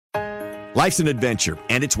Life's an adventure,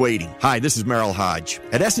 and it's waiting. Hi, this is Merrill Hodge.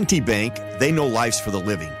 At S&T Bank, they know life's for the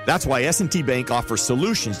living. That's why S&T Bank offers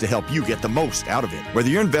solutions to help you get the most out of it. Whether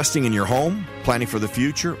you're investing in your home, planning for the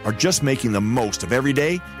future, or just making the most of every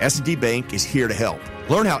day, S&T Bank is here to help.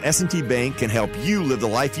 Learn how S&T Bank can help you live the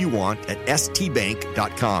life you want at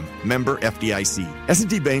stbank.com. Member FDIC.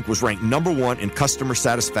 S&T Bank was ranked #1 in customer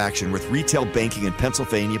satisfaction with retail banking in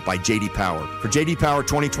Pennsylvania by J.D. Power. For J.D. Power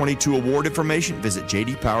 2022 award information, visit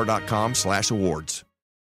jdpower.com/awards.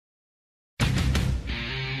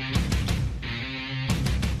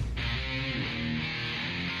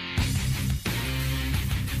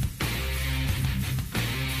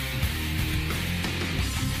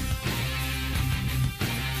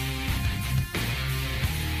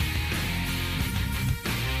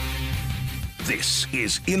 This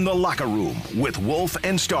is In the Locker Room with Wolf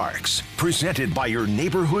and Starks, presented by your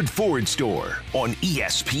neighborhood Ford store on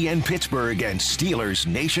ESPN Pittsburgh and Steelers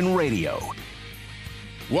Nation Radio.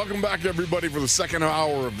 Welcome back, everybody, for the second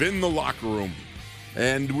hour of In the Locker Room.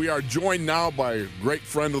 And we are joined now by a great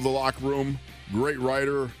friend of the locker room, great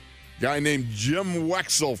writer, guy named Jim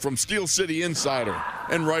Wexell from Steel City Insider,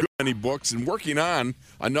 and writing many books and working on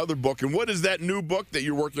another book. And what is that new book that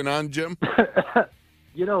you're working on, Jim?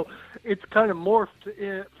 You know, it's kind of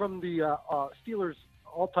morphed from the Steelers'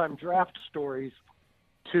 all-time draft stories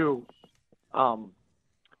to all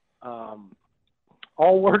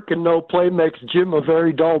work and no play makes Jim a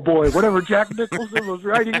very dull boy. Whatever Jack Nicholson was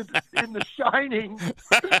writing in The Shining,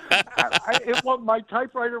 my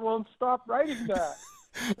typewriter won't stop writing that.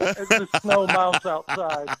 As the snow mounts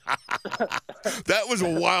outside. That was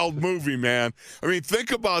a wild movie, man. I mean,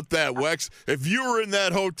 think about that, Wex. If you were in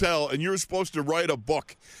that hotel and you were supposed to write a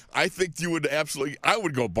book, I think you would I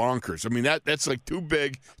would go bonkers. I mean, that's like too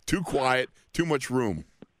big, too quiet, too much room.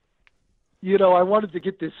 You know, I wanted to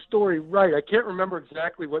get this story right. I can't remember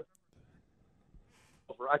exactly what.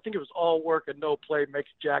 I think it was all work and no play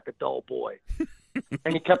makes Jack a dull boy.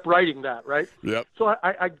 And he kept writing that, right? Yep. So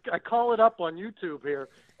I call it up on YouTube here,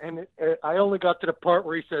 and I only got to the part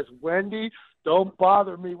where he says, "Wendy, don't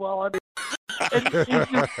bother me while I'm." And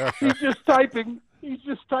he's just typing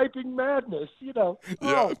madness, you know.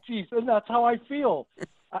 Yeah. Oh, geez, and that's how I feel.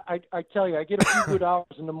 I tell you, I get a few good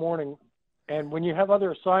hours in the morning, and when you have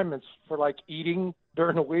other assignments for like eating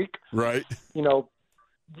during the week, right? You know,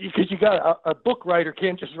 because you got a book writer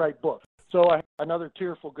can't just write books. So another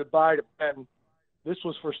tearful goodbye to Ben. This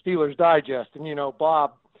was for Steelers Digest, and you know,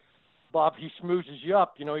 Bob, he smoozes you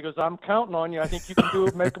up. You know, he goes, "I'm counting on you. I think you can do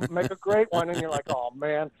it. Make a great one." And you're like, "Oh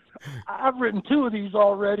man, I've written 2 of these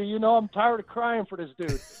already. You know, I'm tired of crying for this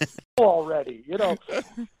dude already. You know."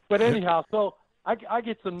 But anyhow, so I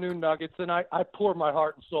get some new nuggets, and I pour my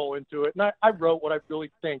heart and soul into it, and I wrote what I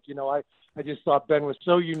really think. You know, I just thought Ben was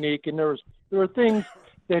so unique, and there were things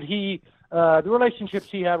that the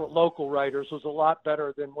relationships he had with local writers was a lot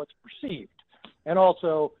better than what's perceived. And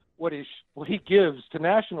also what he gives to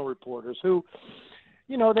national reporters who,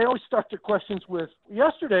 you know, they always start their questions with,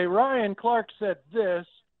 "Yesterday, Ryan Clark said this,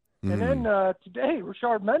 and then today,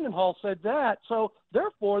 Rashard Mendenhall said that. So,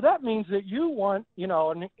 therefore, that means that you want," you know,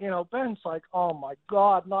 and, you know, Ben's like, "Oh, my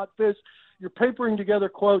God, not this. You're papering together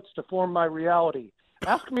quotes to form my reality.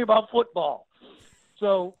 Ask me about football."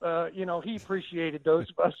 So, you know, he appreciated those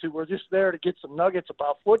of us who were just there to get some nuggets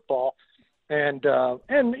about football. And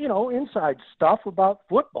you know, inside stuff about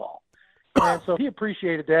football. And so he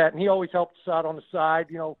appreciated that, and he always helped us out on the side,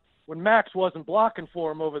 you know, when Max wasn't blocking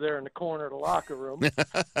for him over there in the corner of the locker room.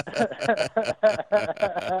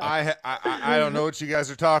 I don't know what you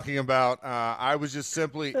guys are talking about. I was just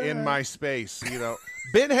simply in my space, you know.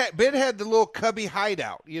 Ben had the little cubby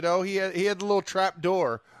hideout, you know. He had the little trap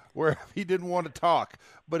door where he didn't want to talk.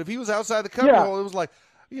 But if he was outside the cubby hole, it was like,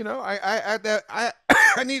 you know,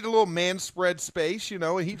 I need a little man spread space, you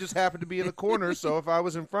know, and he just happened to be in the corner. So if I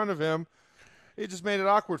was in front of him, it just made it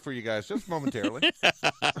awkward for you guys, just momentarily.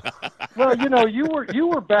 Well, you know, you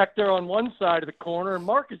were back there on one side of the corner, and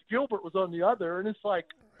Marcus Gilbert was on the other, and it's like,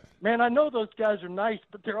 man, I know those guys are nice,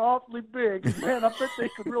 but they're awfully big. Man, I bet they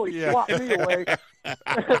could really swat me away.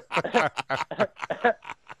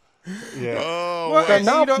 Yeah. Oh, well, and,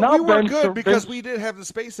 now, you know, now we were Ben's good because Ben's, we did have the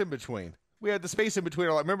space in between. We had the space in between.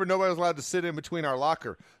 Remember, nobody was allowed to sit in between our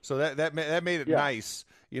locker, so that made it nice.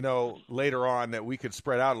 You know, later on that we could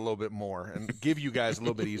spread out a little bit more and give you guys a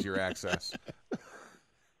little bit easier access.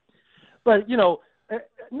 But you know,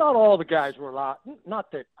 not all the guys were allowed. Not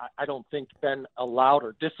that I don't think Ben allowed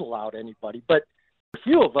or disallowed anybody, but a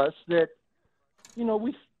few of us that, you know,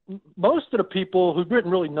 most of the people who didn't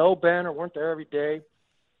really know Ben or weren't there every day,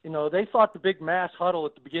 you know, they thought the big mass huddle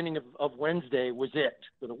at the beginning of Wednesday was it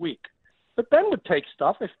for the week. But Ben would take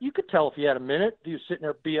stuff. If you could tell if he had a minute, if he was sitting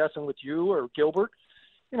there BSing with you or Gilbert,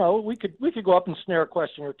 we could go up and snare a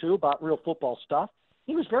question or two about real football stuff.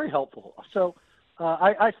 He was very helpful. So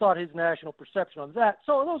I thought his national perception on that.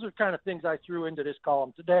 So those are kind of things I threw into this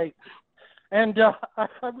column today, and I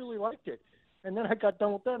really liked it. And then I got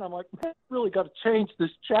done with that, and I'm like, man, I really got to change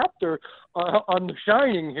this chapter on The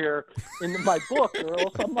Shining here in my book, or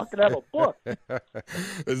else I'm not going to have a book.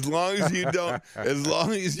 As long as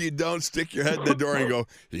you don't stick your head in the door and go,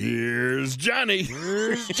 "Here's Johnny."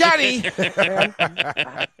 Here's Johnny.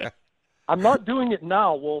 I'm not doing it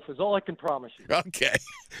now, Wolf, is all I can promise you. Okay,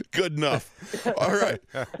 good enough. All right.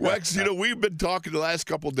 Wex, we've been talking the last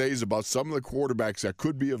couple of days about some of the quarterbacks that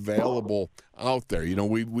could be available out there.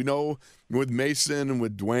 We know with Mason and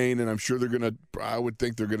with Dwayne, and I'm sure I would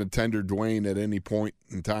think they're going to tender Dwayne at any point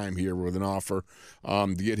in time here with an offer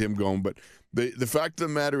to get him going. But the fact of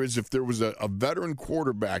the matter is, if there was a veteran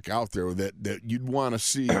quarterback out there that you'd want to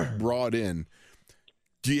see brought in,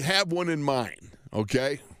 do you have one in mind?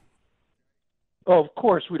 Okay. Oh, of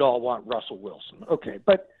course, we'd all want Russell Wilson. Okay,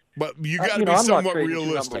 but you got to be somewhat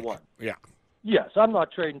realistic. Yeah. Yes, I'm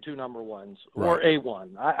not trading 2 number ones or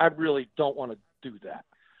A1. I really don't want to do that.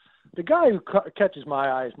 The guy who catches my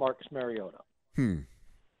eye is Marcus Mariota.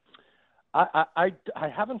 I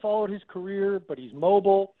haven't followed his career, but he's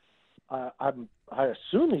mobile. I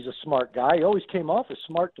assume he's a smart guy. He always came off as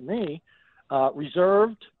smart to me.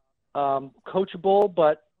 Reserved, coachable,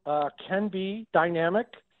 but can be dynamic.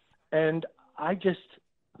 And I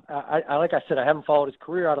like I said, I haven't followed his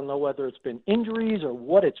career. I don't know whether it's been injuries or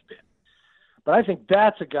what it's been. But I think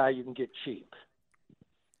that's a guy you can get cheap.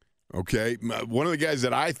 Okay. One of the guys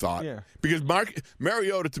that I thought, because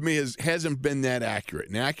Mariota to me hasn't been that accurate.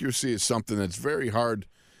 And accuracy is something that's very hard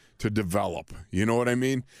to develop. You know what I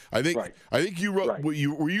mean? I think you wrote, were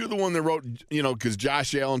you the one that wrote, because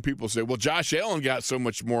Josh Allen, people say, well, Josh Allen got so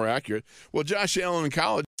much more accurate. Well, Josh Allen in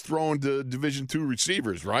college throwing to Division II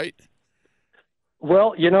receivers, right?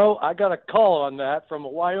 Well, I got a call on that from a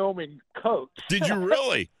Wyoming coach. Did you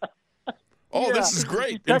really? Oh, this is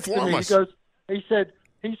great. Inform us. He said,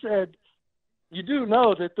 you do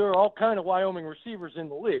know that there are all kind of Wyoming receivers in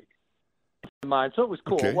the league. Mine, so it was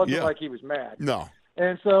cool. Okay, it wasn't like he was mad. No.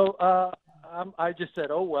 And so I just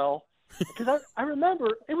said, oh, well. Because I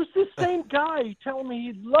remember it was this same guy telling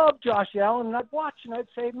me he loved Josh Allen, and I'd watch and I'd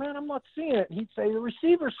say, man, I'm not seeing it. And he'd say, the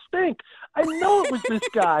receivers stink. I know it was this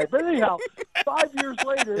guy. But anyhow, 5 years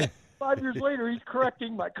later, he's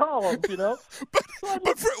correcting my columns,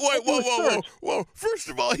 Whoa. First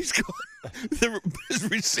of all, he's going, his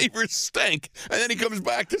receivers stink. And then he comes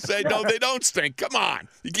back to say, no, they don't stink. Come on.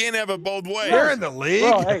 You can't have it both ways. They're in the league.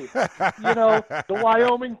 Well, hey,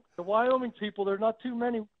 the Wyoming people, there are not too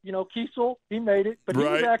many. Kiesel, he made it. But he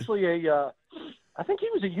was actually I think he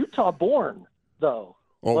was a Utah-born, though.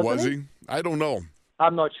 Oh, was he? I don't know.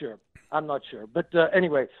 I'm not sure. But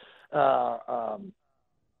anyway,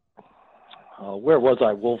 where was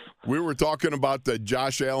I, Wolf? We were talking about the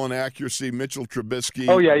Josh Allen accuracy, Mitchell Trubisky.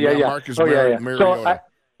 Oh, yeah. Marcus Mariota. So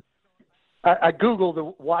I Googled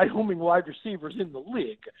the Wyoming wide receivers in the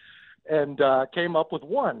league and came up with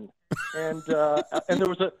one. And there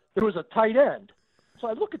was a tight end. So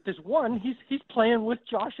I look at this one. He's playing with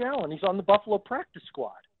Josh Allen. He's on the Buffalo practice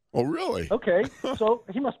squad. Oh, really? Okay, so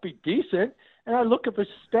he must be decent. And I look at his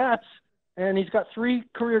stats, and he's got 3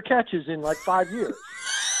 career catches in like 5 years.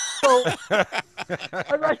 So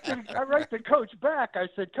I write the coach back. I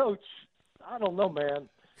said, Coach, I don't know, man.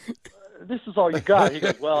 This is all you got. He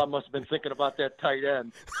goes, well, I must have been thinking about that tight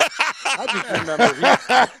end. I just remember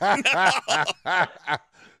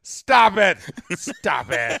Stop it.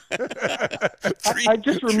 I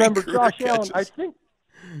just remember Josh Allen.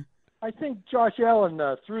 I think Josh Allen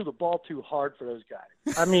threw the ball too hard for those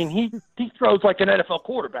guys. I mean, he throws like an NFL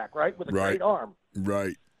quarterback, right, with a great arm.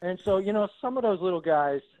 Right. And so, some of those little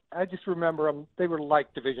guys, I just remember them. They were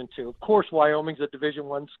like Division II. Of course, Wyoming's a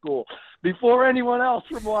Division I school. Before anyone else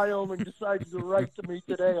from Wyoming decided to write to me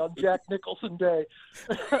today on Jack Nicholson Day.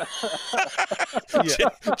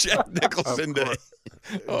 Jack Nicholson Day.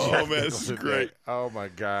 Oh, man, this is great. Oh, my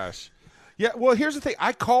gosh. Yeah, well, here's the thing.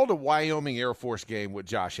 I called a Wyoming Air Force game with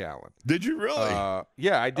Josh Allen. Did you really?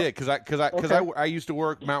 Yeah, I did because I used to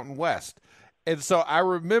work Mountain West. And so I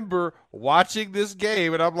remember watching this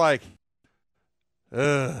game, and I'm like,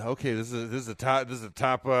 okay, this is a top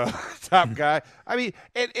top guy. I mean,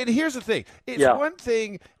 and here's the thing: it's one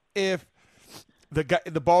thing if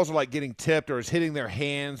the balls are like getting tipped or is hitting their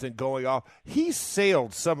hands and going off. He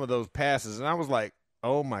sailed some of those passes, and I was like,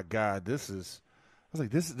 oh my God, this is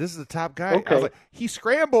a top guy. Okay. I was like, he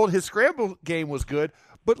scrambled. His scramble game was good,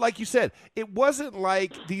 But like you said, it wasn't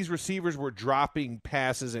like these receivers were dropping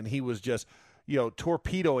passes and he was just,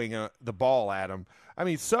 torpedoing the ball at him. I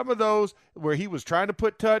mean, some of those where he was trying to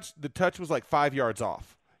put the touch was like 5 yards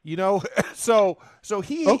off. So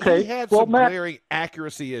he had some glaring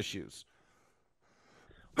accuracy issues.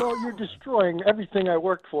 Well, you're destroying everything I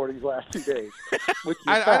worked for these last 2 days.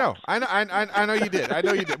 I know you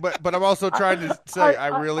did. But I'm also trying to say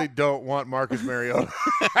I really don't want Marcus Mariota.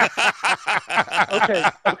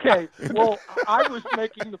 Okay. Well, I was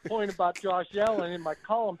making the point about Josh Allen in my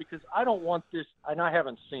column because I don't want this, and I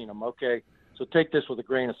haven't seen him. Okay, so take this with a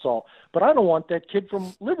grain of salt. But I don't want that kid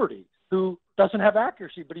from Liberty who doesn't have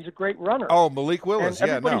accuracy, but he's a great runner. Oh, Malik Willis. I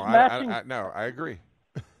agree.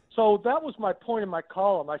 So that was my point in my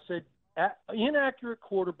column. I said inaccurate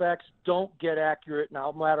quarterbacks don't get accurate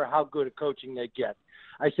no matter how good at coaching they get.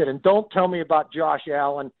 I said, and don't tell me about Josh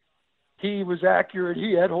Allen. He was accurate.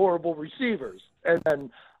 He had horrible receivers. And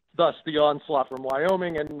then thus the onslaught from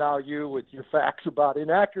Wyoming, and now you with your facts about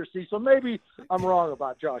inaccuracy. So maybe I'm wrong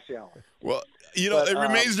about Josh Allen. Well, it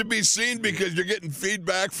remains to be seen because you're getting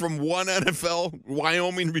feedback from one NFL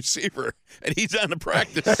Wyoming receiver, and he's on the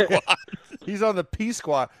practice squad. He's on the P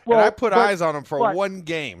squad, and I put eyes on him for one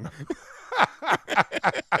game.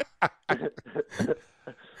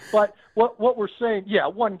 But what we're saying,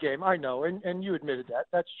 one game, I know, and you admitted that.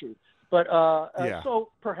 That's true. But so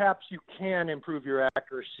perhaps you can improve your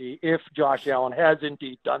accuracy if Josh Allen has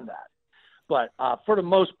indeed done that. But for the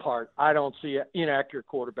most part, I don't see inaccurate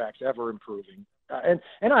quarterbacks ever improving. And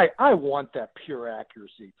I want that pure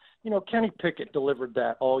accuracy. Kenny Pickett delivered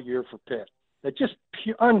that all year for Pitt. That just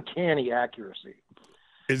pure, uncanny accuracy.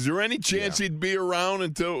 Is there any chance he'd be around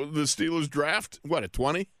until the Steelers draft? What, at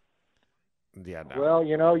 20? Yeah. No. Well,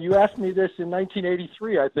 you asked me this in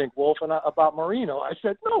 1983, I think, Wolf, and about Marino. I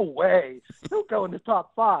said, no way. He'll go in the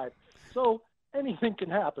top 5. So anything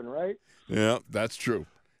can happen, right? Yeah, that's true.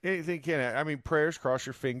 Anything can. I mean, prayers, cross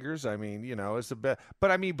your fingers. I mean, it's the best.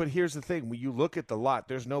 But here's the thing: when you look at the lot,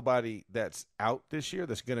 there's nobody that's out this year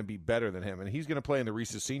that's going to be better than him, and he's going to play in the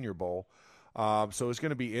Reese's Senior Bowl. So it's going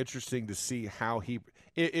to be interesting to see how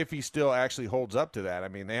if he still actually holds up to that. I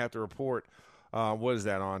mean, they have to report. What is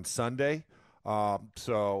that on Sunday?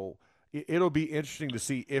 So it'll be interesting to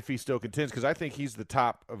see if he still contends because I think he's the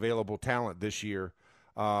top available talent this year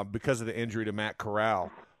because of the injury to Matt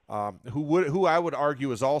Corral. Who I would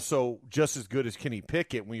argue is also just as good as Kenny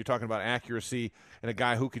Pickett when you're talking about accuracy and a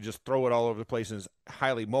guy who can just throw it all over the place and is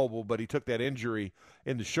highly mobile, but he took that injury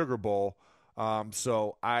in the Sugar Bowl.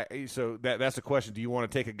 So that's a question. Do you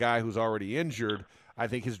want to take a guy who's already injured? I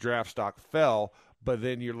think his draft stock fell, but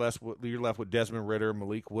then you're left with Desmond Ridder,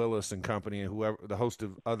 Malik Willis and company, and whoever the host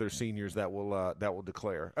of other seniors that will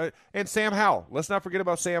declare. And Sam Howell. Let's not forget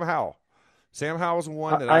about Sam Howell. Sam Howell's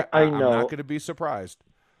one that I'm not going to be surprised.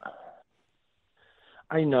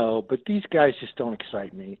 I know, but these guys just don't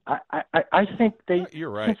excite me. I think You're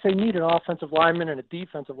right. Since they need an offensive lineman and a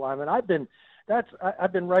defensive lineman, I've been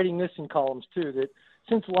writing this in columns too, that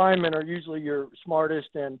since linemen are usually your smartest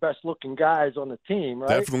and best looking guys on the team, right?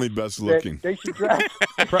 Definitely best looking. They should draft.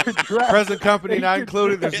 Present company not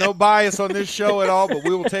included. There's no bias on this show at all, but we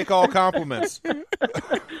will take all compliments.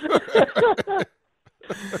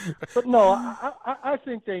 But no, I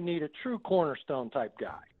think they need a true cornerstone type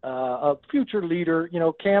guy, a future leader.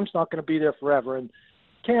 Cam's not going to be there forever, and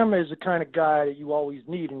Cam is the kind of guy that you always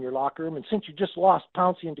need in your locker room. And since you just lost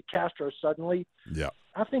Pouncey and DeCastro suddenly,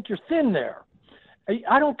 I think you're thin there.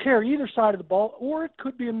 I don't care either side of the ball, or it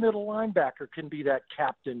could be a middle linebacker can be that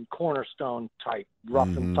captain cornerstone type,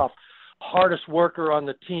 rough and tough, hardest worker on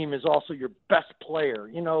the team is also your best player.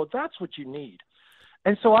 That's what you need.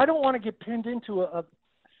 And so I don't want to get pinned into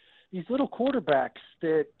these little quarterbacks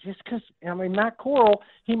that just because, Matt Corral,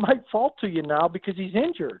 he might fall to you now because he's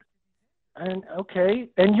injured. And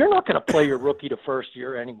you're not going to play your rookie the first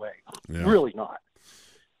year anyway. Yeah. Really not.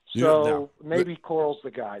 So maybe Corral's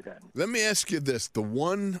the guy then. Let me ask you this. The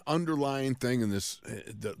one underlying thing in this,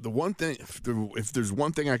 the one thing, if there's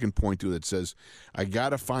one thing I can point to that says I got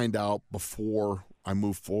to find out before I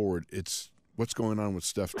move forward, it's what's going on with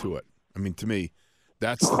Steph Tuitt. I mean, to me,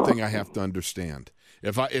 that's the thing I have to understand.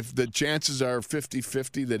 If the chances are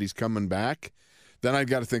 50-50 that he's coming back, then I've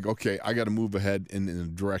got to think, okay, I got to move ahead in a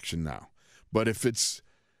direction now. But if it's,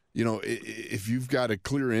 if you've got a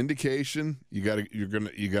clear indication, you got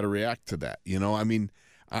to react to that.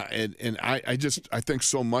 I think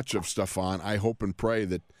so much of Stephon. I hope and pray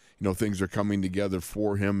that things are coming together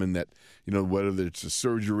for him, and that whether it's a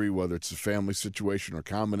surgery, whether it's a family situation, or a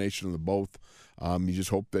combination of the both. You just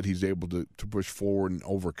hope that he's able to push forward and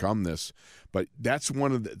overcome this. But that's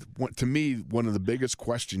to me, one of the biggest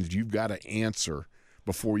questions you've got to answer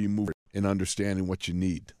before you move in understanding what you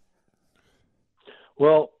need?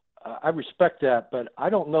 Well, I respect that, but I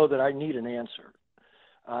don't know that I need an answer.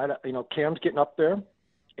 Cam's getting up there,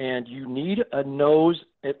 and you need a nose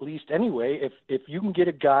at least anyway. If you can get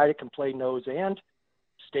a guy that can play nose and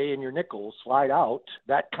stay in your nickel, slide out,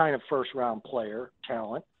 that kind of first-round player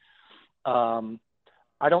talent,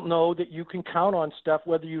 I don't know that you can count on Steph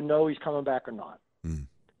whether you know he's coming back or not.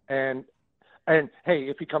 And hey,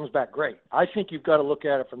 if he comes back, great. I think you've got to look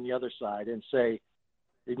at it from the other side and say,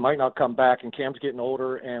 he might not come back, and Cam's getting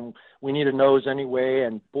older, and we need a nose anyway.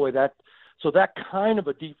 And boy, that kind of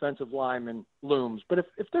a defensive lineman looms. But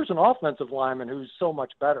if there's an offensive lineman who's so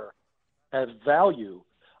much better as value,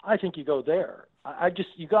 I think you go there.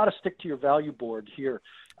 You got to stick to your value board here.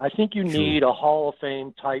 I think you need a Hall of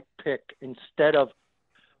Fame type pick instead of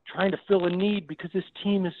trying to fill a need, because this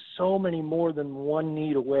team is so many more than one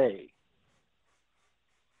need away.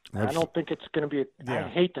 I don't think it's going to be I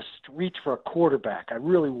hate to reach for a quarterback. I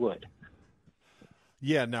really would.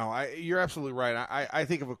 Yeah, no, you're absolutely right. I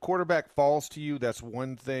think if a quarterback falls to you, that's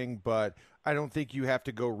one thing, but I don't think you have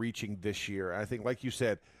to go reaching this year. I think, like you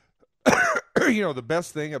said, the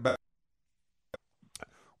best thing about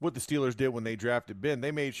what the Steelers did when they drafted Ben,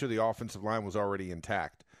 they made sure the offensive line was already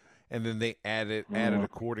intact, and then they added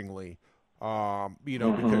accordingly.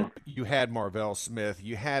 Because you had Marvell Smith,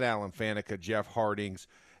 you had Alan Faneca, Jeff Hardings,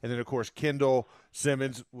 and then, of course, Kendall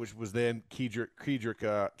Simmons, which was then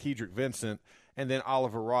Kedrick Vincent, and then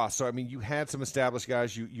Oliver Ross. So, I mean, you had some established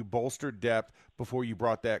guys. You bolstered depth before you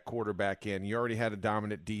brought that quarterback in. You already had a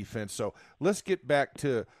dominant defense. So let's get back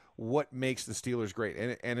to what makes the Steelers great,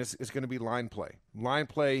 and it's going to be line play. Line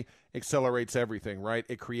play accelerates everything, right?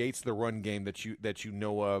 It creates the run game that you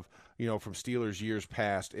know of, from Steelers years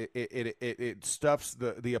past. It stuffs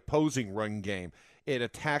the opposing run game. It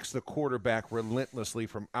attacks the quarterback relentlessly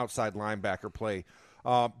from outside linebacker play.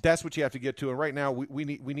 That's what you have to get to, and right now we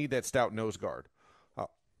need that stout nose guard.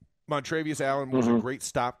 Montravius Allen was a great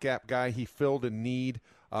stopgap guy. He filled a need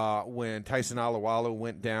when Tyson Alualu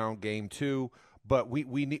went down game 2. But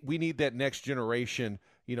we need that next generation,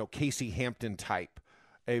 Casey Hampton type,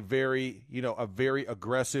 a very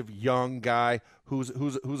aggressive young guy who's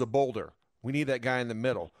a boulder. We need that guy in the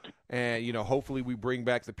middle, and hopefully we bring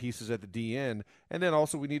back the pieces at the DN, and then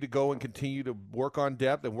also we need to go and continue to work on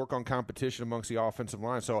depth and work on competition amongst the offensive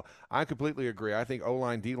line. So I completely agree. I think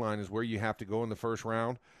O-line, D-line is where you have to go in the first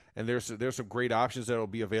round, and there's some great options that will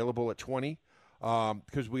be available at 20.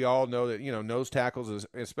 Because we all know that nose tackles,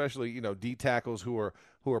 especially D tackles who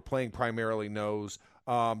are playing primarily nose,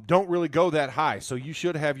 don't really go that high. So you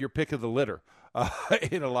should have your pick of the litter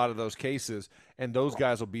in a lot of those cases, and those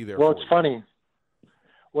guys will be there. Well, it's funny.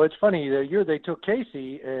 The year they took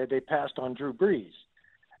Casey, they passed on Drew Brees,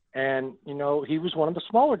 and he was one of the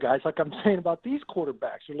smaller guys. Like I'm saying about these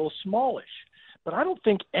quarterbacks, they're a little smallish, but I don't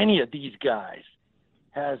think any of these guys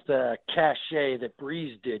has the cachet that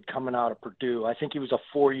Brees did coming out of Purdue. I think he was a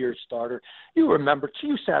 4-year starter. You remember,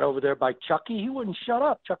 you sat over there by Chucky. He wouldn't shut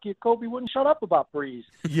up. Chucky Jacoby wouldn't shut up about Brees.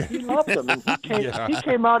 Yeah. He loved him, and he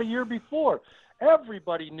came out a year before.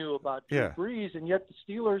 Everybody knew about Drew Brees, and yet the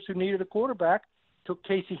Steelers, who needed a quarterback, took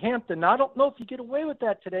Casey Hampton. Now, I don't know if you get away with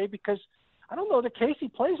that today, because I don't know that Casey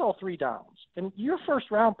plays all 3 downs. And your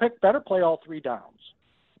first-round pick better play all 3 downs.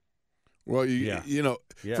 Well,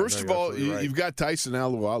 first of all, you've got Tyson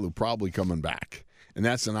Alualu probably coming back, and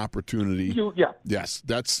that's an opportunity. Yes,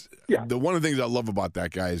 that's the one of the things I love about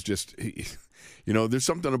that guy is just, there's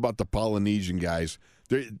something about the Polynesian guys.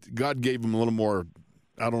 God gave him a little more,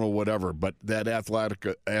 I don't know, whatever, but that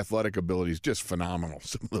athletic ability is just phenomenal.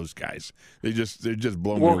 Some of those guys, they're just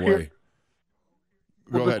blowing me away.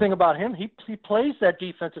 Well, the thing about him, he plays that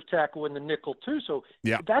defensive tackle in the nickel too. So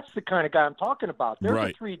that's the kind of guy I'm talking about. They're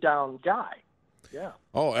a 3-down guy. Yeah.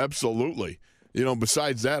 Oh, absolutely.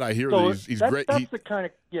 Besides that, I hear that he's great. That's the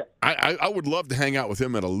kind of I would love to hang out with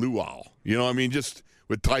him at a luau. Just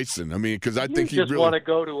with Tyson. Because I think he really want to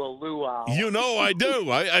go to a luau. I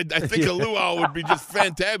do. I think a luau would be just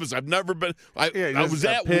fantastic. I've never been. I was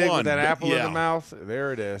at pig one with that apple in the mouth.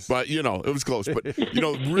 There it is. But it was close. But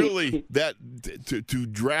really, that to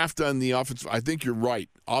draft on the offensive. I think you're right.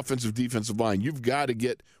 Offensive, defensive line. You've got to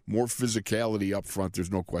get more physicality up front.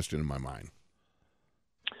 There's no question in my mind.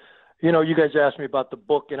 You guys asked me about the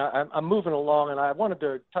book, and I'm moving along, and I wanted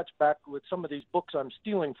to touch back with some of these books I'm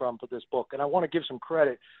stealing from for this book, and I want to give some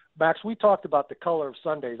credit. Max, we talked about The Color of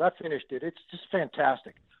Sundays. I finished it. It's just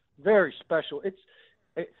fantastic. Very special.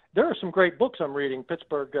 There are some great books I'm reading,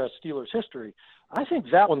 Pittsburgh Steelers history. I think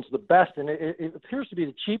that one's the best, and it appears to be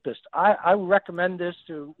the cheapest. I recommend this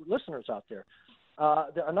to listeners out there.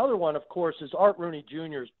 Another one, of course, is Art Rooney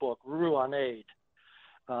Jr.'s book, Ruanade.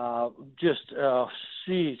 Geez,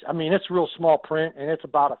 I mean, it's real small print, and it's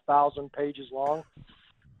about 1,000 pages long.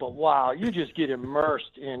 But wow, you just get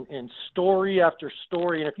immersed in story after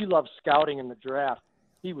story. And if you love scouting in the draft,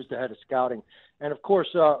 he was the head of scouting. And of course,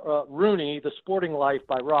 Rooney, The Sporting Life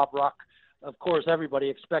by Rob Ruck. Of course, everybody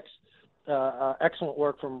expects excellent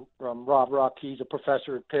work from Rob Ruck. He's a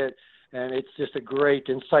professor at Pitt, and it's just a great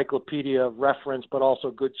encyclopedia of reference, but also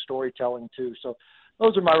good storytelling too. So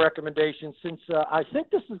those are my recommendations. Since I think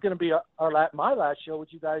this is going to be my last show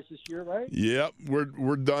with you guys this year, right? Yep,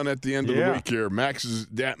 we're done at the end of the week here. Max's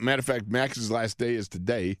matter of fact, Max's last day is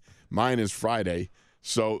today. Mine is Friday.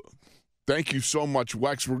 So thank you so much,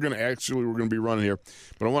 Wex. We're going to be running here,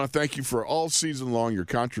 but I want to thank you for all season long your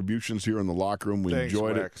contributions here in the locker room. We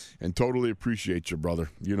enjoyed it and totally appreciate you, brother.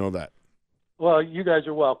 You know that. Well, you guys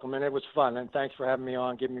are welcome, and it was fun. And thanks for having me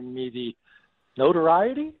on, giving me the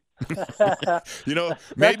notoriety.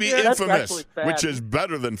 Maybe infamous, which is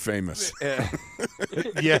better than famous.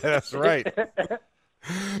 Yeah, that's right.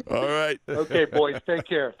 All right. Okay, boys. Take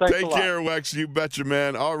care. Thanks a lot. Take care, Wex. You betcha,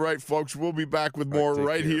 man. All right, folks. We'll be back with more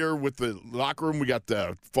right here with the locker room. We got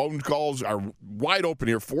the phone calls are wide open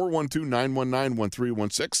here.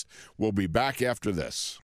 412-919-1316. We'll be back after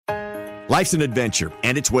this. Life's an adventure,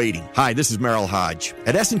 and it's waiting. Hi, this is Merrill Hodge.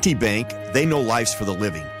 At S&T Bank, they know life's for the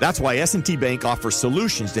living. That's why S&T Bank offers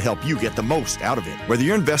solutions to help you get the most out of it. Whether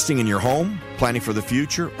you're investing in your home, planning for the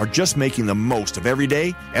future, or just making the most of every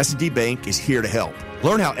day, S&T Bank is here to help.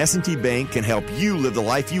 Learn how S&T Bank can help you live the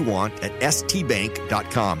life you want at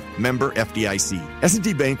stbank.com. Member FDIC.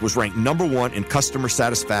 S&T Bank was ranked #1 in customer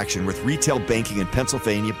satisfaction with retail banking in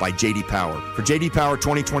Pennsylvania by J.D. Power. For J.D. Power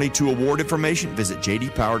 2022 award information, visit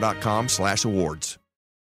jdpower.com/awards.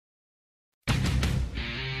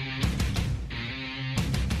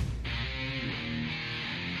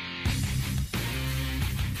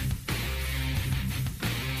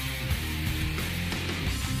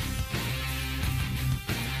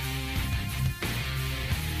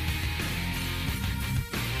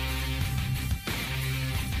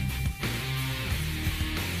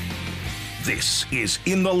 This is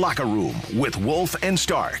In the Locker Room with Wolf and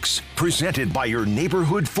Starks, presented by your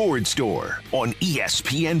neighborhood Ford store on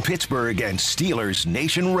ESPN Pittsburgh and Steelers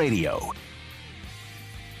Nation Radio.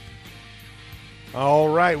 All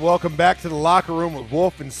right, welcome back to the Locker Room with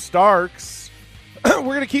Wolf and Starks. We're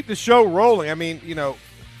going to keep the show rolling. I mean,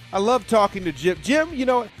 I love talking to Jim. Jim,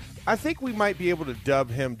 I think we might be able to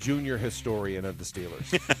dub him junior historian of the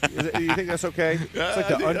Steelers. You think that's okay? It's like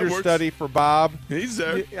the understudy for Bob. He's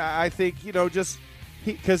there. I think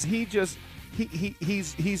because he's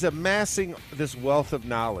amassing this wealth of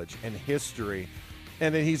knowledge and history,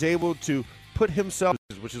 and then he's able to put himself,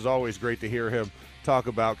 which is always great to hear him talk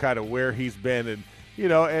about kind of where he's been, and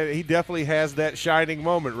and he definitely has that shining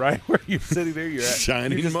moment, right, where you're sitting there, you're just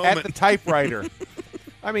moment at the typewriter.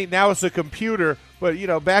 I mean, now it's a computer, but,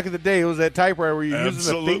 back in the day, it was that typewriter where you're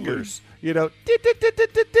using the fingers. The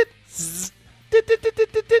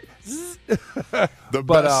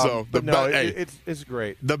best, though. It's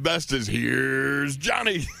great. The best is here's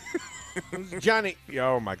Johnny. Johnny.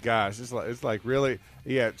 Oh, my gosh. It's like really,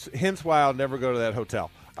 hence why I'll never go to that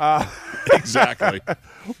hotel. Exactly.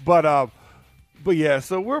 But yeah,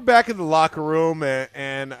 so we're back in the locker room,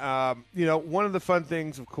 and one of the fun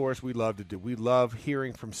things, of course, we love to do. We love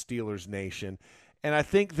hearing from Steelers Nation, and I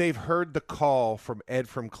think they've heard the call from Ed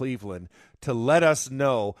from Cleveland to let us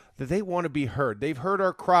know that they want to be heard. They've heard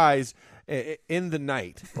our cries in the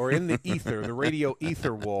night or in the ether, the radio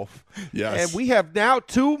ether, Wolf. Yes. And we have now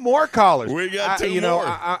 2 more callers. We got 2 more.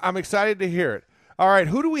 I'm excited to hear it. All right,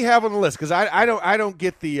 who do we have on the list? Because I don't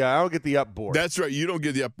get the upboard. That's right. You don't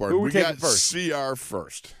get the upboard. We got first? CR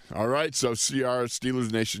first. All right. So CR,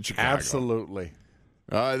 Steelers Nation, Chicago. Absolutely.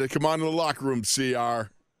 They come on to the locker room,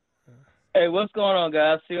 CR. Hey, what's going on,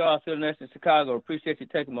 guys? CR, Steelers Nation, Chicago. Appreciate you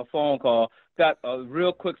taking my phone call. Got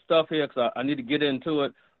real quick stuff here because I need to get into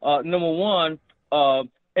it. Number one,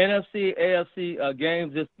 NFC, AFC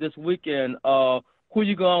games this weekend. Who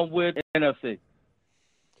you going with in NFC?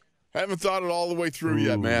 I haven't thought it all the way through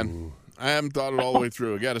yet, man. I haven't thought it all the way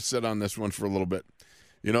through. I got to sit on this one for a little bit.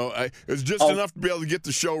 It's just enough to be able to get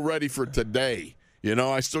the show ready for today.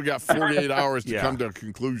 I still got 48 hours to come to a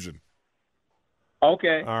conclusion.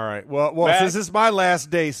 Okay. All right. Well, since it's my last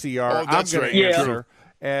day, CR, I'm going to answer.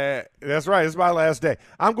 That's right. It's my last day.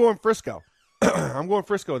 I'm going Frisco. I'm going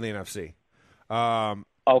Frisco in the NFC.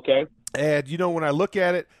 Okay. And, when I look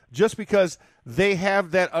at it, just because they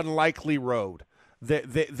have that unlikely road,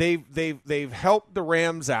 they've helped the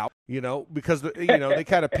Rams out. because they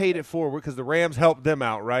kind of paid it forward because the Rams helped them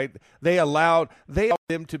out, right? They allowed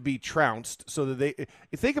them to be trounced so that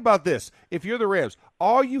think about this. If you're the Rams,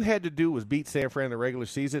 all you had to do was beat San Fran in the regular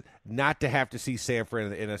season, not to have to see San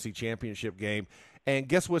Fran in the NFC Championship game. And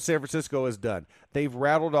guess what San Francisco has done? They've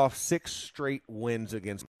rattled off 6 straight wins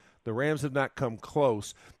against the Rams have not come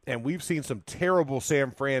close, and we've seen some terrible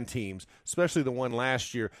San Fran teams, especially the one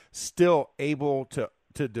last year, still able to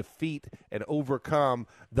defeat and overcome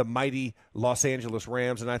the mighty Los Angeles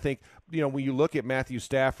Rams. And I think, when you look at Matthew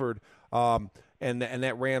Stafford and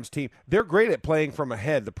that Rams team, they're great at playing from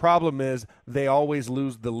ahead. The problem is they always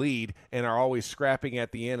lose the lead and are always scrapping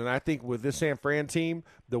at the end. And I think with this San Fran team,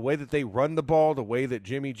 the way that they run the ball, the way that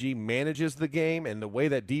Jimmy G manages the game, and the way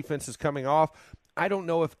that defense is coming off, I don't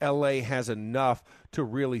know if L.A. has enough to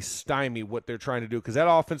really stymie what they're trying to do, because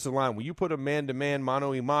that offensive line, when you put a man-to-man,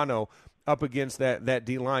 mano-a-mano up against that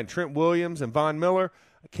D-line, Trent Williams and Von Miller,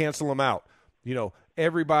 cancel them out.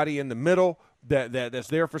 Everybody in the middle that's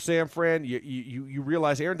there for San Fran, you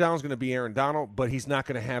realize Aaron Donald's going to be Aaron Donald, but he's not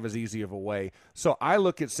going to have as easy of a way. So I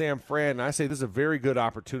look at San Fran, and I say this is a very good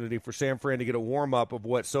opportunity for San Fran to get a warm-up of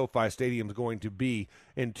what SoFi Stadium is going to be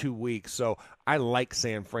in 2 weeks. So I like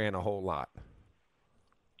San Fran a whole lot.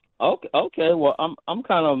 Okay. Well, I'm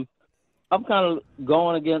kind of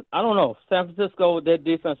going again. I don't know. San Francisco, their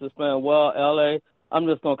defense is playing well. LA, I'm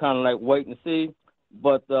just gonna kind of wait and see.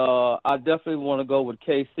 But I definitely want to go with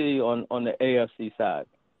KC on the AFC side.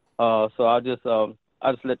 So I just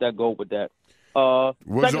let that go with that.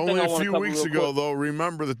 Was only a few weeks ago, though.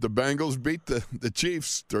 Remember that the Bengals beat the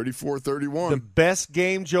Chiefs 34-31. The best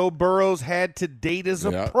game Joe Burrows had to date as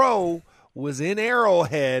a pro was in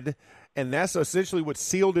Arrowhead. And that's essentially what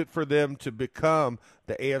sealed it for them to become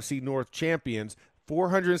the AFC North champions.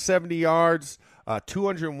 470 yards,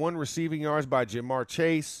 201 receiving yards by Jamar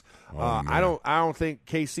Chase. I don't think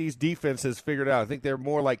KC's defense has figured out. I think they're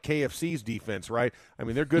more like KFC's defense, right? I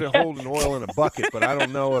mean, they're good at holding oil in a bucket, but I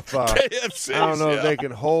don't know if if they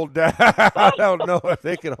can hold down. I don't know if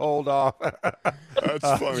they can hold off.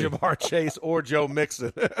 That's funny. Jamar Chase or Joe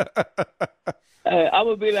Mixon. Hey, I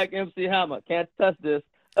would be like MC Hammer. Can't touch this.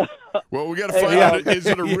 Well, we got to find out, is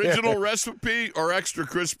it original recipe or extra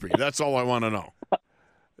crispy? That's all I want to know.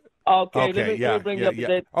 Okay, let me bring you up to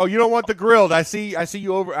date. Oh, you don't want the grilled. I see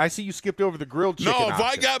you skipped over the grilled chicken. No, if option.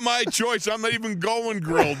 I got my choice, I'm not even going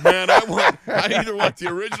grilled, man. I either want the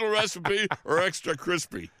original recipe or extra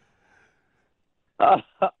crispy.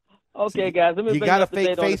 Okay, guys, let me. You got to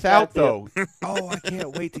fake faith out though. Oh, I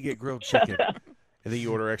can't wait to get grilled chicken. And then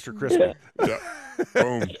you order extra crispy. Yeah.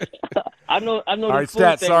 Boom. I know. All right, the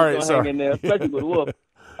food Stat. Sorry. hang in there, especially with Wolf.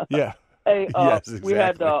 Yeah. Hey, yes,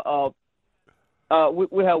 exactly.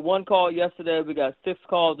 We had one call yesterday. We got 6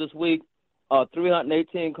 calls this week.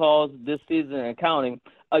 318 calls this season and counting.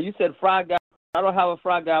 You said Fry Guy. I don't have a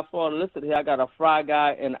Fry Guy Florida listed here. I got a Fry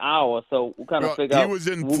Guy in Iowa. So we kind of figure out. He was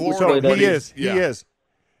in Florida. He is.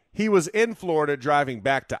 He was in Florida driving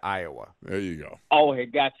back to Iowa. There you go. Oh, hey,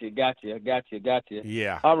 got you.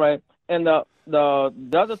 Yeah. All right. And the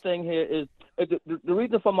other thing here is the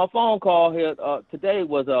reason for my phone call here today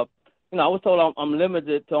was I was told I'm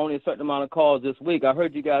limited to only a certain amount of calls this week. I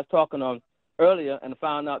heard you guys talking on earlier and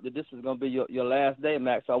found out that this was going to be your last day,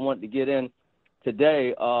 Max. So I wanted to get in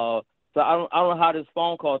today. So I don't know how this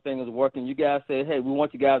phone call thing is working. You guys say, hey, we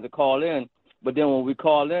want you guys to call in. But then when we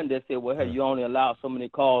call in, they say, well, hey, you only allow so many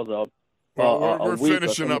calls we're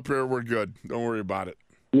finishing up here. We're good. Don't worry about it.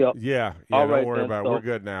 Yep. Yeah. All don't right, worry then. about it. We're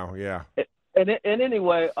good now. Yeah. And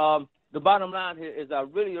anyway, the bottom line here is I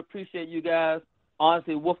really appreciate you guys.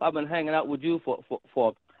 Honestly, Wolf, I've been hanging out with you for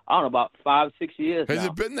I don't know, about 5-6 years now. Has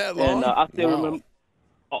it been that long? And I still remember.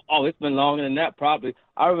 Oh, it's been longer than that probably.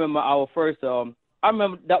 I remember our first I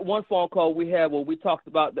remember that one phone call we had where we talked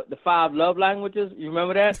about the 5 love languages. You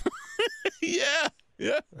remember that? Yeah.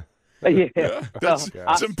 Yeah.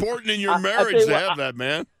 It's important in your marriage to have that,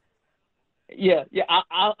 man. Yeah.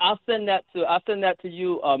 I'll send that to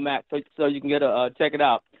you, Max, so you can check it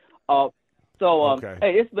out. Okay.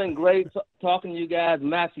 Hey, it's been great talking to you guys,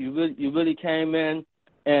 Max. You really came in,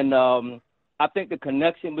 and I think the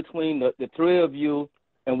connection between the 3 of you.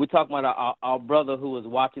 And we're talking about our brother who was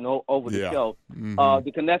watching over the show. Mm-hmm.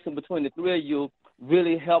 The connection between the 3 of you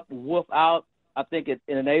really helped Wolf out. I think it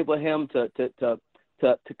enabled him to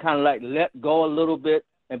kind of let go a little bit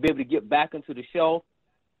and be able to get back into the show.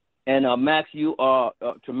 And Max, you are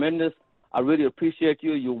tremendous. I really appreciate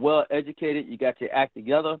you. You're well educated. You got your act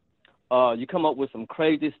together. You come up with some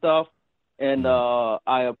crazy stuff, and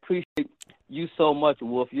I appreciate you so much,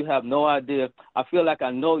 Wolf. You have no idea. I feel like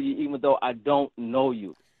I know you even though I don't know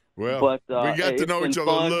you. Well, but we got to it's know been each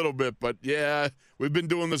other fun. a little bit, but yeah, we've been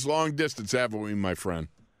doing this long distance, haven't we, my friend?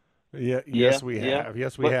 Yeah, yes, we have.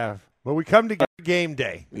 Yes, we have. But we come together game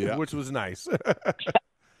day, which was nice.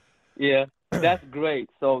 Yeah, that's great.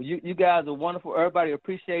 So you guys are wonderful. Everybody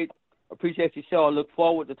appreciate your show. I look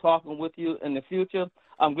forward to talking with you in the future.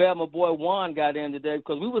 I'm glad my boy Juan got in today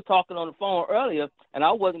because we were talking on the phone earlier, and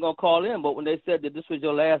I wasn't going to call in, but when they said that this was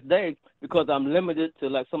your last day because I'm limited to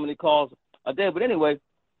like so many calls a day. But anyway,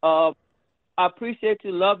 I appreciate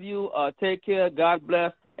you, love you, take care, God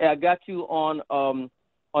bless. And I got you on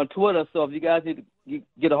Twitter, so if you guys need to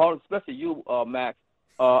get a hold of, especially you, Max,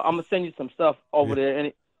 I'm going to send you some stuff over there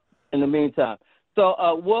in the meantime.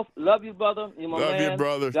 So, Wolf, love you, brother. You're my man. Love you,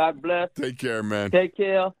 brother. God bless. Take care, man. Take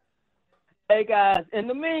care. Hey, guys, in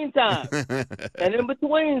the meantime and in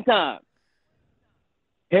between time,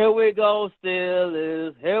 here we go,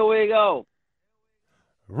 Steelers. Here we go.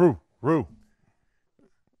 Roo.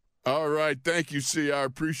 All right. Thank you, CR.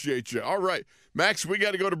 Appreciate you. All right. Max, we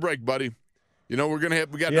got to go to break, buddy. You know, we got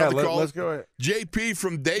another call. Let's go ahead. JP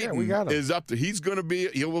from Dayton is up there. He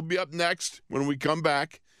will be up next when we come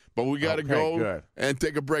back. But we got to go and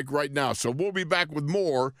take a break right now. So we'll be back with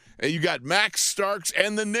more. And you got Max Starks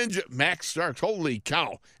and the Ninja. Max Starks, holy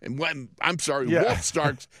cow. And Wolf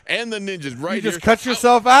Starks and the Ninjas right here. You just cut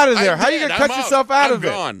yourself out of there. How are you going to cut yourself out of it?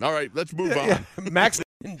 I'm gone. All right, let's move on. Max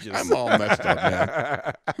Ninjas. I'm all messed up,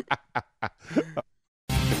 man.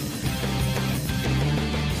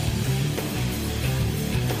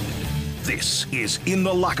 This is In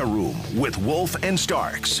the Locker Room with Wolf and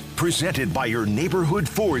Starks, presented by your neighborhood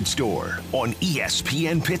Ford store on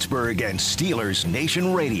ESPN Pittsburgh and Steelers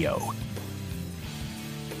Nation Radio.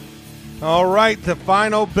 All right, the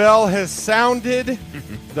final bell has sounded.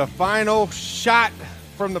 The final shot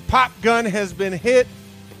from the pop gun has been hit.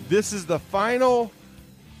 This is the final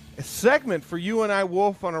segment for you and I,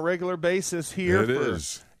 Wolf, on a regular basis here. It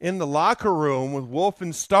is. In the Locker Room with Wolf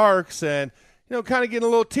and Starks, and kind of getting a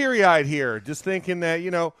little teary-eyed here, just thinking that,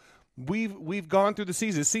 we've gone through the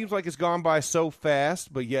season. It seems like it's gone by so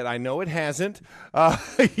fast, but yet I know it hasn't.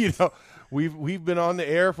 We've been on the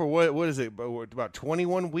air for what is it? About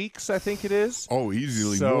 21 weeks, I think it is. Oh,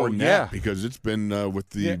 easily more than that because it's been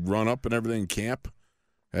with the run-up and everything in camp.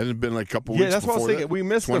 Hasn't been like a couple weeks before. Yeah, that's what I was thinking. That? We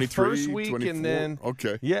missed the first week 24? and then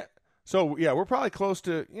okay. Yeah. So we're probably close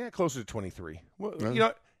to 23.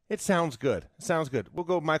 Well, it sounds good. We'll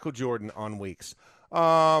go Michael Jordan on weeks.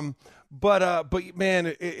 But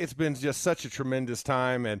man, it's been just such a tremendous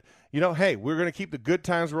time. And, hey, we're going to keep the good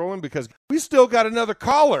times rolling because we still got another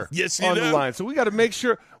caller on the line. So we got to make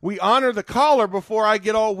sure we honor the caller before I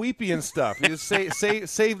get all weepy and stuff. Just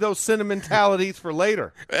save those sentimentalities for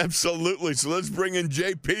later. Absolutely. So let's bring in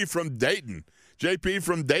JP from Dayton. JP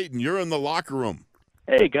from Dayton, you're in the locker room.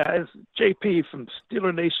 Hey, guys. JP from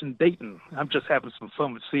Steeler Nation Dayton. I'm just having some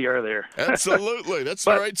fun with CR there. Absolutely. That's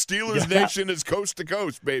all right. Steelers Nation is coast to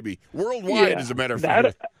coast, baby. Worldwide, as a matter of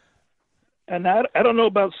fact. And I don't know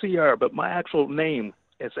about CR, but my actual name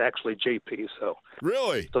is actually JP. So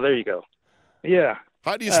Really? So there you go. Yeah.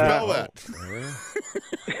 How do you spell that?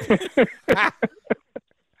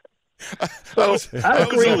 I was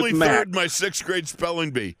only third in my sixth grade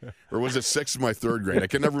spelling bee. Or was it sixth in my third grade? I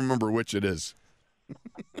can never remember which it is.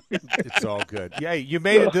 It's all good. Yeah, you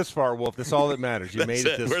made it this far, Wolf. That's all that matters. You made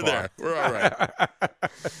it this far. There. We're all right.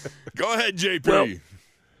 Go ahead, JP.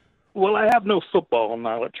 Well, I have no football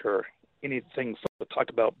knowledge or anything to talk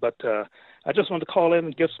about, but I just wanted to call in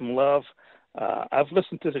and give some love. I've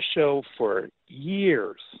listened to the show for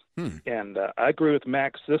years, and I agree with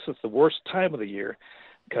Max. This is the worst time of the year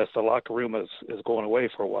because the locker room is going away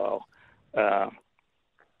for a while.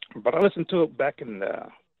 But I listened to it back in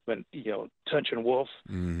when Tunch and Wolf,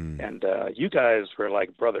 and you guys were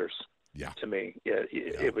like brothers to me.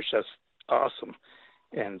 It was just awesome.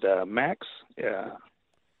 And Max,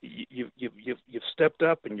 you've stepped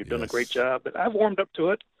up and you've done a great job. And I've warmed up to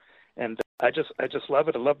it, and I just love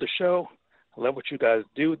it. I love the show. I love what you guys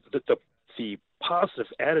do. The positive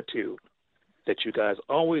attitude that you guys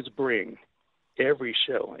always bring every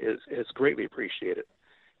show is greatly appreciated.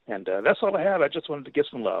 And that's all I have. I just wanted to give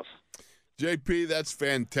some love. JP, that's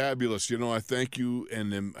fantabulous. I thank you,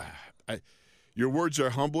 and your words are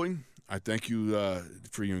humbling. I thank you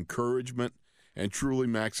for your encouragement. And truly,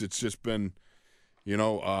 Max, it's just been, I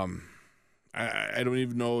don't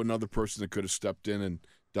even know another person that could have stepped in and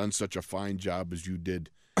done such a fine job as you did.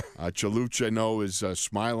 Chaluch, I know, is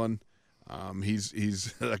smiling.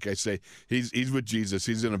 He's like I say, he's with Jesus.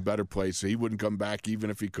 He's in a better place. He wouldn't come back even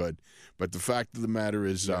if he could. But the fact of the matter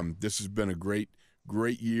is, this has been a great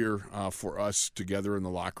great year for us together in the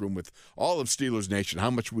locker room with all of Steelers Nation,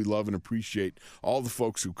 how much we love and appreciate all the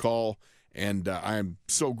folks who call. And I am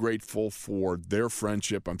so grateful for their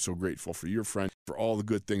friendship. I'm so grateful for your friend, for all the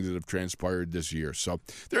good things that have transpired this year. So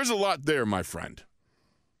there's a lot there, my friend.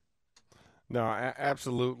 No,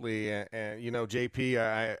 absolutely. And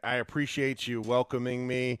JP, I appreciate you welcoming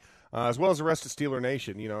me, as well as the rest of Steeler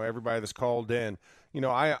Nation, everybody that's called in.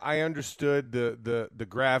 I understood the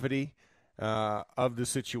gravity of the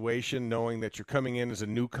situation, knowing that you're coming in as a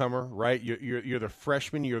newcomer, right? You're the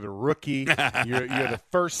freshman, you're the rookie, you're the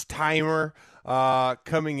first timer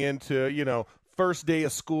coming into first day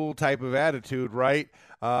of school type of attitude, right?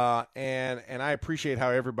 And I appreciate how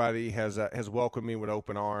everybody has welcomed me with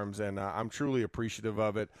open arms, and I'm truly appreciative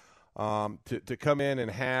of it. To come in and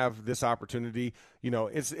have this opportunity,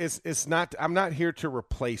 it's not. I'm not here to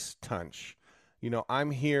replace Tunch. I'm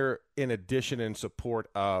here in addition and support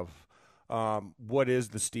of what is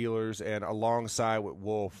the Steelers, and alongside with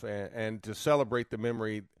Wolf, and to celebrate the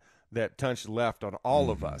memory that Tunch left on all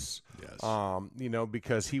of us. Yes.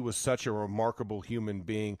 Because he was such a remarkable human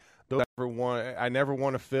being. I never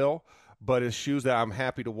want to fill, but his shoes that I'm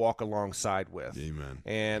happy to walk alongside with. Amen.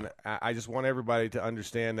 And I just want everybody to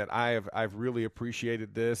understand that I've really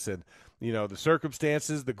appreciated this, and the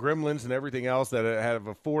circumstances, the gremlins, and everything else that have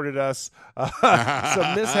afforded us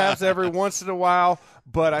some mishaps every once in a while.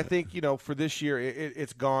 But I think for this year,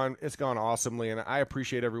 it's gone awesomely, and I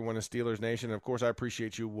appreciate everyone in Steelers Nation. And of course, I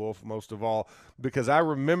appreciate you, Wolf, most of all, because I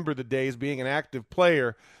remember the days being an active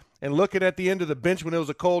player and looking at the end of the bench when it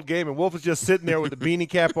was a cold game, and Wolf was just sitting there with the beanie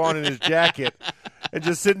cap on and his jacket and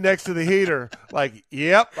just sitting next to the heater like,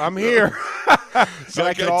 yep, I'm here. So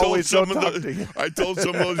I told some of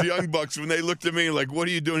those young bucks when they looked at me like, what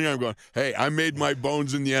are you doing here? I'm going, hey, I made my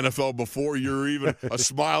bones in the NFL before you're even a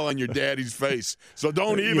smile on your daddy's face. So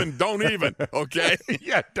don't even, okay?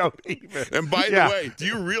 Yeah, don't even. And by the way, do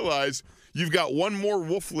you realize you've got one more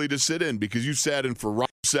Wolfley to sit in, because you sat in for Rob,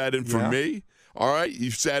 sat in for me. All right,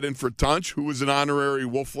 you sat in for Tunch, who was an honorary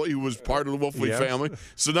Wolfley, who was part of the Wolfley family.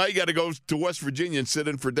 So now you got to go to West Virginia and sit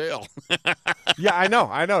in for Dale. Yeah, I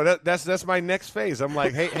know. That's my next phase. I'm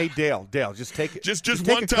like, hey, Dale, just take it. Just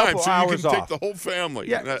one time, so you can take the whole family.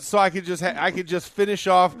 Yeah, so I could just finish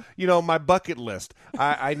off, my bucket list.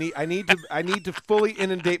 I need to fully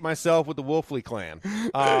inundate myself with the Wolfley clan.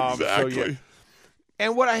 Exactly. So, yeah.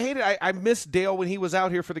 And what I hated, I missed Dale when he was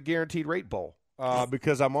out here for the Guaranteed Rate Bowl.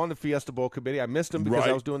 Because I'm on the Fiesta Bowl committee. I missed him because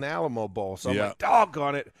I was doing the Alamo Bowl. So I'm like,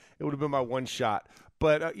 doggone it. It would have been my one shot.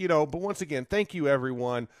 But, but once again, thank you,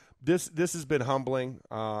 everyone. This has been humbling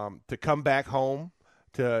to come back home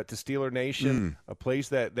to Steeler Nation, a place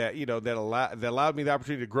that allowed me the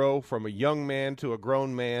opportunity to grow from a young man to a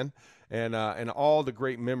grown man, and all the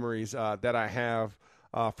great memories that I have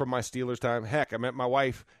from my Steelers time. Heck, I met my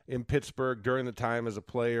wife in Pittsburgh during the time as a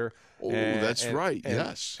player. Oh, that's right.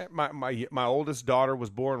 Yes. My oldest daughter was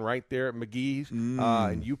born right there at McGee's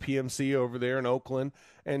and UPMC over there in Oakland.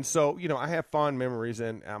 And so, I have fond memories,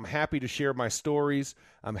 and I'm happy to share my stories.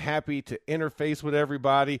 I'm happy to interface with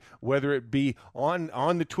everybody, whether it be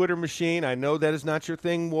on the Twitter machine. I know that is not your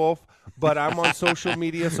thing, Wolf, but I'm on social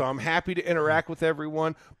media, so I'm happy to interact with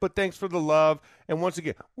everyone. But thanks for the love. And once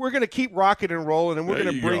again, we're going to keep rocking and rolling, and we're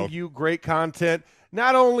going to bring you great content,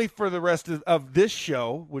 not only for the rest of this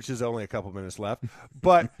show, which is only a couple minutes left,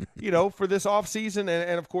 but, for this off season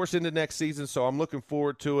and, of course, into next season. So I'm looking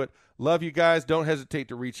forward to it. Love you guys. Don't hesitate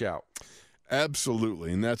to reach out.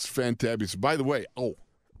 Absolutely, and that's fantastic. By the way,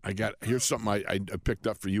 here's something I picked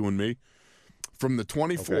up for you and me. From the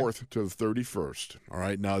 24th to the 31st, all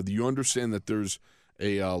right? Now, do you understand that there's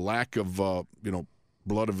a lack of,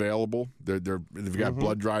 blood available? They've got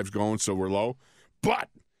blood drives going, so we're low. But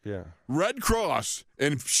Red Cross,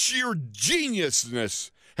 and sheer geniusness,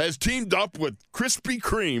 has teamed up with Krispy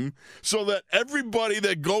Kreme so that everybody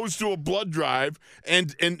that goes to a blood drive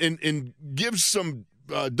and gives some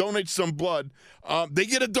donates some blood, they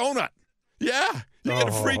get a donut. Yeah, you get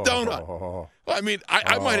a free donut. I mean,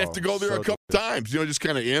 I might have to go there a couple times, just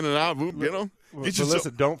kind of in and out.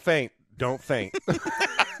 Listen, don't faint. Don't faint.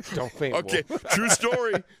 Don't faint. Okay, true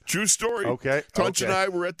story. Okay. Tunch and I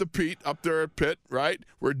were at the Pete up there at Pitt, right?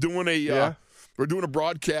 We're doing a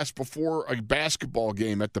broadcast before a basketball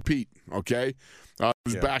game at the Pete. Okay, it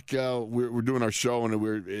was back. We're doing our show, and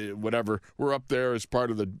we're up there as part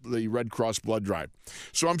of the Red Cross blood drive.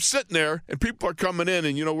 So I'm sitting there, and people are coming in,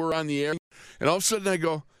 and we're on the air, and all of a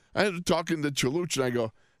sudden I'm talking to Chaluch, and I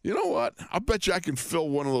go, you know what? I'll bet you I can fill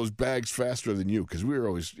one of those bags faster than you because we were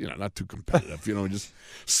always, not too competitive, just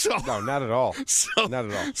so. No, not at all. So, not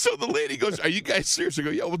at all. So the lady goes, "Are you guys serious?" I go,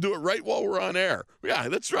 "Yeah, we'll do it right while we're on air." Yeah,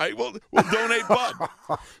 that's right. We'll donate blood.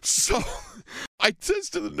 So I says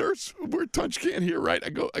to the nurse, where Tunch can't hear, right? I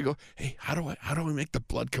go, "Hey, how do I make the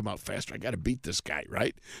blood come out faster? I got to beat this guy,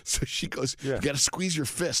 right?" So she goes, "You got to squeeze your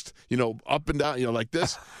fist, up and down, like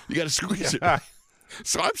this. You got to squeeze it."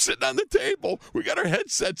 So I'm sitting on the table. We got our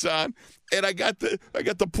headsets on, and I got the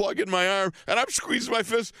plug in my arm, and I'm squeezing my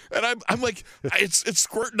fist, and I'm like, it's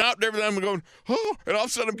squirting out and everything. I'm going, oh, and all of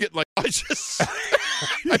a sudden I'm getting like, I'm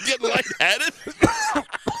getting lightheaded.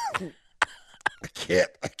 I can't.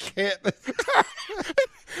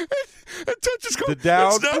 And Touch just goes, the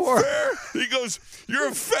downpour. It's not fair. He goes, "You're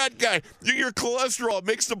a fat guy. Your cholesterol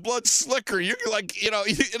makes the blood slicker. You're like, and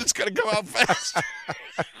it's going to come out fast."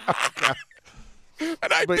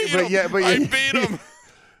 And I beat him. I beat him.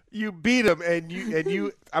 You beat him, and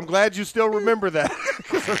you. I'm glad you still remember that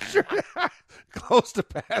because I'm sure close to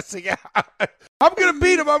passing out. I'm gonna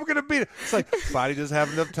beat him. It's like body doesn't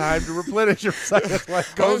have enough time to replenish himself. That's why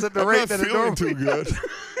it goes at the rate that it normally. Too good.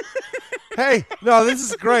 Hey, no, this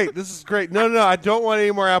is great. No, I don't want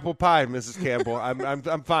any more apple pie, Mrs. Campbell.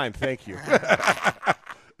 I'm fine, thank you.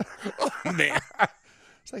 Oh man.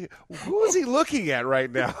 Like, who is he looking at right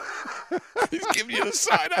now? He's giving you the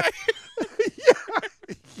side eye. Yeah.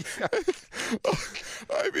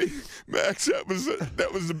 I mean, Max, that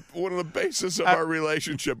was one of the basis of our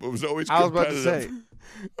relationship. It was always competitive. I was about to say,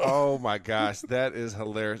 oh my gosh, that is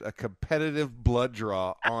hilarious. A competitive blood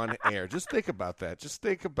draw on air. Just think about that. Just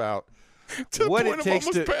think about what it takes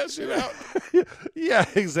to passing out. Yeah,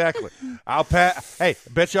 exactly. I'll pass. Hey,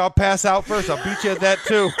 bet you I'll pass out first. I'll beat you at that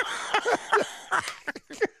too.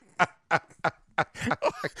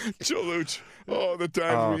 Chaluch. Oh, the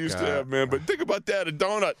times we used to have, man. But think about that, a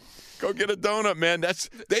donut. Go get a donut, man.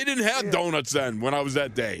 They didn't have donuts then when I was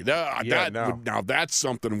that day. Now that's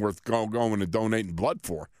something worth going and donating blood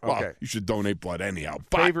for. Well, okay. You should donate blood anyhow.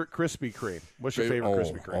 Favorite Krispy Kreme? What's your favorite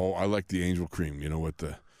Krispy Kreme? Oh, I like the Angel Cream, with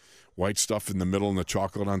the white stuff in the middle and the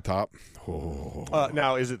chocolate on top. Oh.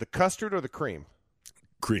 Now, is it the custard or the cream?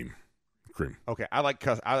 Cream. Okay, I like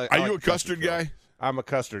custard. Are you a custard guy? I'm a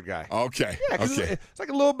custard guy. Okay. Yeah, okay. It's like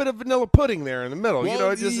a little bit of vanilla pudding there in the middle.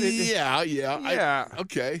 Well, yeah.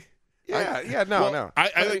 Okay. No.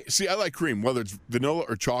 I like cream, whether it's vanilla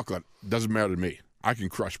or chocolate. Doesn't matter to me. I can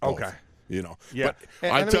crush both. Okay. Yeah.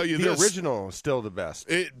 But I tell you the this. original is still the best.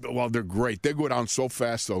 Well, they're great. They go down so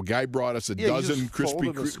fast, though. A guy brought us a dozen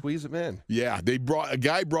Krispy Kreme. Squeeze them in. Yeah. A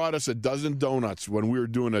guy brought us a dozen donuts when we were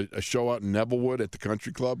doing a show out in Nevillewood at the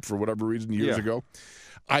Country Club for whatever reason years ago.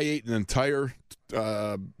 I ate an entire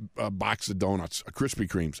box of donuts, Krispy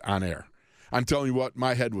Kremes, on air. I'm telling you what,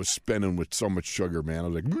 my head was spinning with so much sugar, man. I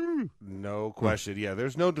was like, no question. Yeah,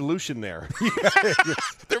 there's no dilution there.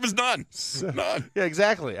 There was none. None. Yeah,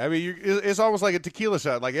 exactly. I mean, it's almost like a tequila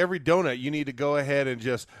shot. Like every donut, you need to go ahead and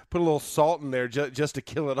just put a little salt in there just to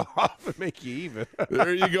kill it off and make you even.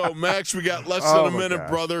 There you go, Max. We got less than a minute,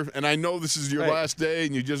 brother. And I know this is your last day,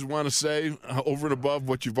 and you just want to say over and above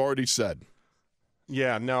what you've already said.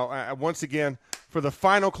 Yeah, no, once again, for the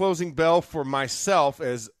final closing bell for myself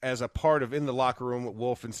as a part of In the Locker Room with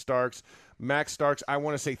Wolf and Starks, Max Starks, I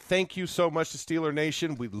want to say thank you so much to Steeler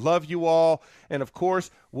Nation. We love you all. And, of course,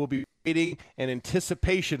 we'll be waiting in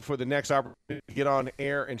anticipation for the next opportunity to get on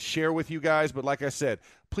air and share with you guys. But like I said,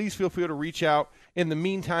 please feel free to reach out in the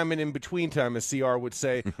meantime and in between time, as CR would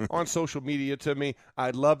say, on social media to me.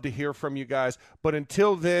 I'd love to hear from you guys. But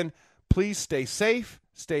until then, please stay safe,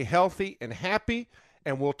 stay healthy and happy,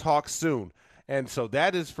 and we'll talk soon. And so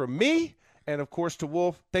that is from me. And, of course, to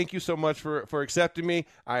Wolf, thank you so much for accepting me.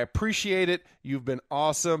 I appreciate it. You've been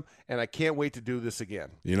awesome, and I can't wait to do this again.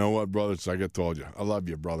 You know what, brother? It's like I told you. I love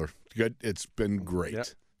you, brother. Good. It's been great. Yep.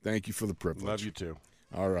 Thank you for the privilege. Love you, too.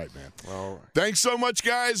 All right, man. All right. Thanks so much,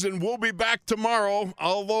 guys, and we'll be back tomorrow,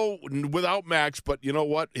 although without Max. But you know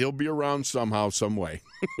what? He'll be around somehow, some way.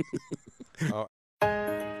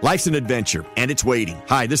 Life's an adventure, and it's waiting.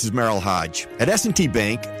 Hi, this is Merrill Hodge. At S&T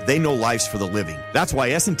Bank, they know life's for the living. That's why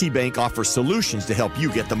S&T Bank offers solutions to help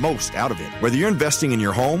you get the most out of it. Whether you're investing in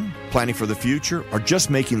your home, planning for the future, or just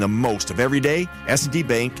making the most of every day, S&T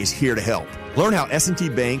Bank is here to help. Learn how S&T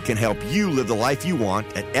Bank can help you live the life you want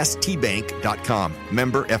at stbank.com.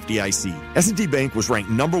 Member FDIC. S&T Bank was ranked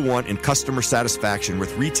 #1 in customer satisfaction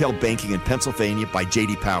with retail banking in Pennsylvania by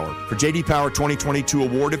J.D. Power. For J.D. Power 2022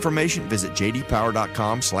 award information, visit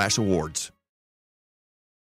jdpower.com/awards.